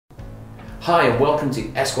Hi and welcome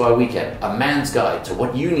to ESQUIRE Weekend, a man's guide to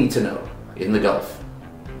what you need to know in the Gulf.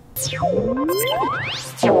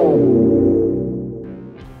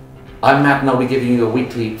 I'm Matt and I'll be giving you a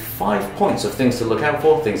weekly 5 points of things to look out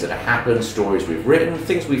for, things that have happened, stories we've written,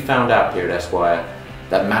 things we found out here at ESQUIRE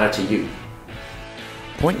that matter to you.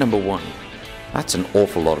 Point number 1. That's an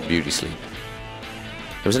awful lot of beauty sleep.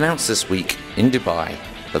 It was announced this week in Dubai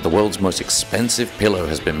that the world's most expensive pillow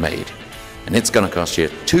has been made, and it's going to cost you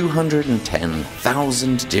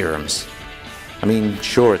 210,000 dirhams. I mean,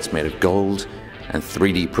 sure, it's made of gold and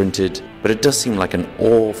 3D printed, but it does seem like an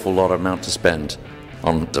awful lot of amount to spend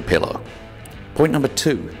on the pillow. Point number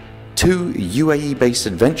 2. 2 UAE-based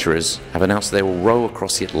adventurers have announced they will row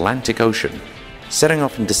across the Atlantic Ocean. Setting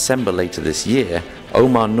off in December later this year,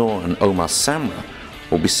 Omar Noor and Omar Samra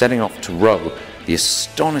will be setting off to row the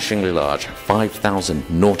astonishingly large 5,000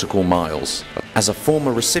 nautical miles. As a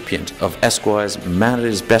former recipient of ESQUIRE's Man at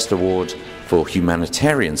His Best Award for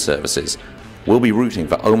humanitarian services, we'll be rooting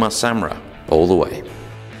for Omar Samra all the way.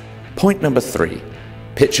 Point number 3.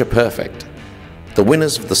 Picture Perfect. The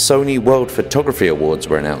winners of the Sony World Photography Awards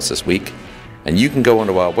were announced this week, and you can go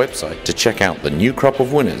onto our website to check out the new crop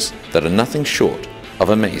of winners that are nothing short of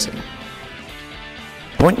amazing.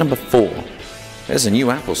 Point number 4. There's a new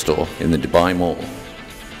Apple store in the Dubai Mall.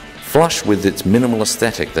 Flush with its minimal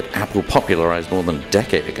aesthetic that Apple popularized more than a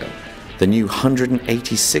decade ago, the new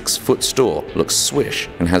 186-foot store looks swish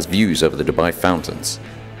and has views over the Dubai fountains.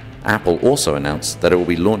 Apple also announced that it will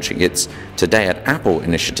be launching its Today at Apple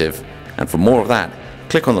initiative, and for more of that,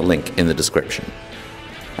 click on the link in the description.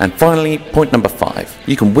 And finally, point number 5.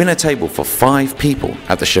 You can win a table for 5 people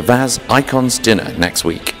at the Shabazz Icons dinner next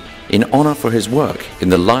week. In honor for his work in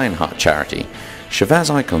the Lionheart charity, Shabazz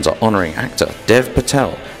Icons are honoring actor DEV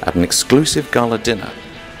Patel at an exclusive gala dinner.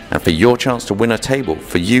 And for your chance to win a table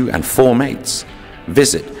for you and 4 mates,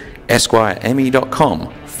 visit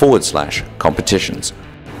esquireme.com/competitions.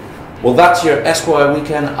 Well, that's your ESQUIRE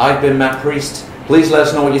Weekend. I've been Matt Priest. Please let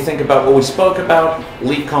us know what you think about what we spoke about.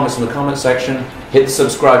 Leave comments in the comment section, hit the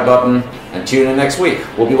subscribe button, and tune in next week.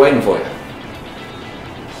 We'll be waiting for you.